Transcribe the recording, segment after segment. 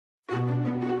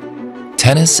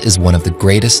Tennis is one of the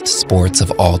greatest sports of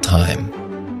all time.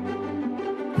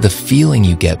 The feeling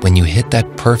you get when you hit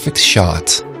that perfect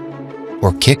shot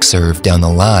or kick serve down the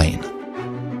line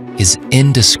is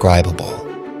indescribable.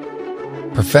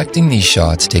 Perfecting these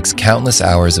shots takes countless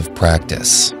hours of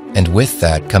practice, and with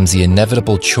that comes the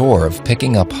inevitable chore of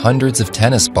picking up hundreds of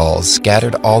tennis balls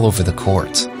scattered all over the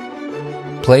court.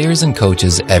 Players and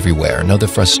coaches everywhere know the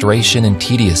frustration and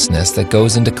tediousness that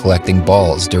goes into collecting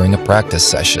balls during a practice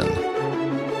session.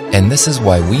 And this is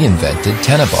why we invented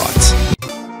Tennibot.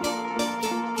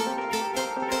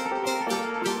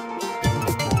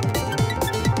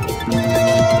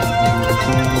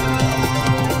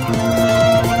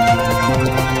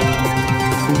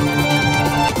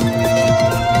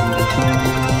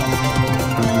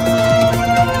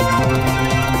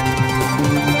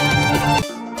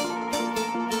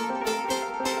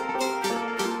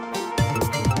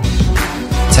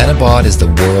 Tennibot is the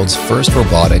world's first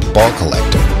robotic ball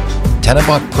collector.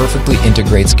 Tennibot perfectly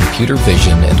integrates computer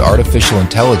vision and artificial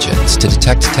intelligence to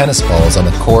detect tennis balls on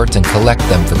the court and collect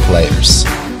them for players.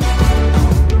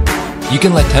 You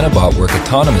can let Tennibot work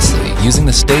autonomously using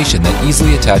the station that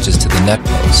easily attaches to the net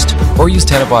post, or use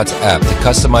Tennibot's app to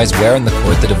customize where in the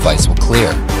court the device will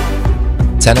clear.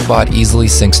 Tennibot easily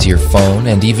syncs to your phone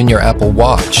and even your Apple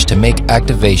Watch to make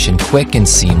activation quick and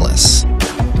seamless.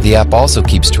 The app also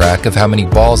keeps track of how many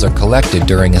balls are collected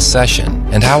during a session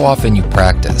and how often you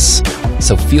practice.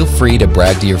 So feel free to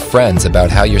brag to your friends about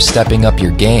how you're stepping up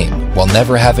your game while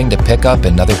never having to pick up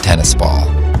another tennis ball.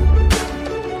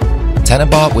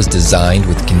 Tennibot was designed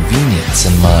with convenience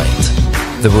in mind.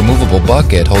 The removable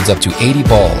bucket holds up to 80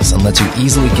 balls and lets you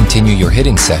easily continue your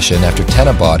hitting session after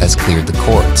Tennibot has cleared the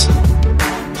court.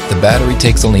 The battery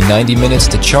takes only 90 minutes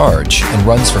to charge and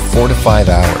runs for 4 to 5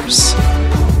 hours.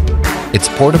 Its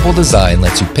portable design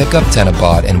lets you pick up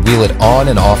Tennibot and wheel it on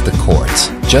and off the court,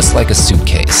 just like a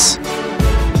suitcase.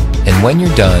 And when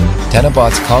you're done,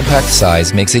 Tennibot's compact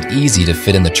size makes it easy to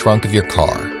fit in the trunk of your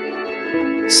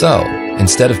car. So,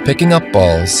 instead of picking up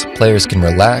balls, players can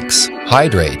relax,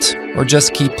 hydrate, or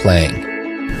just keep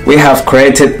playing. We have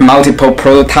created multiple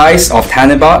prototypes of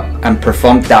Tennibot and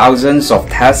performed thousands of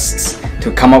tests to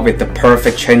come up with the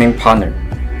perfect training partner.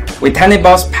 With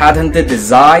Tennibot's patented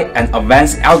design and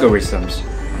advanced algorithms,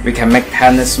 we can make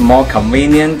tennis more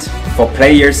convenient for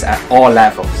players at all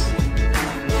levels.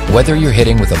 Whether you're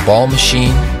hitting with a ball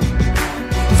machine,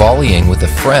 volleying with a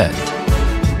friend,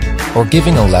 or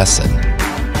giving a lesson,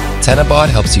 Tennibot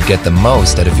helps you get the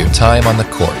most out of your time on the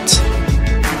court.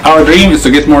 Our dream is to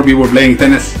get more people playing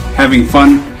tennis, having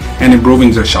fun, and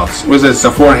improving their shots, whether it's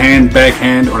a forehand,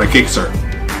 backhand, or a kick serve.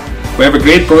 We have a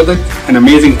great product, an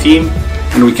amazing team,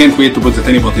 and we can't wait to put the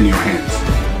Tennibot in your hands.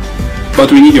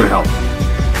 But we need your help.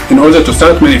 In order to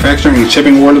start manufacturing and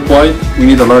shipping worldwide, we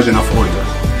need a large enough order.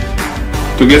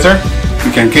 Together,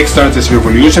 we can kickstart this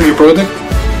revolutionary product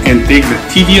and take the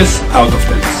tedious out of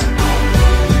tennis.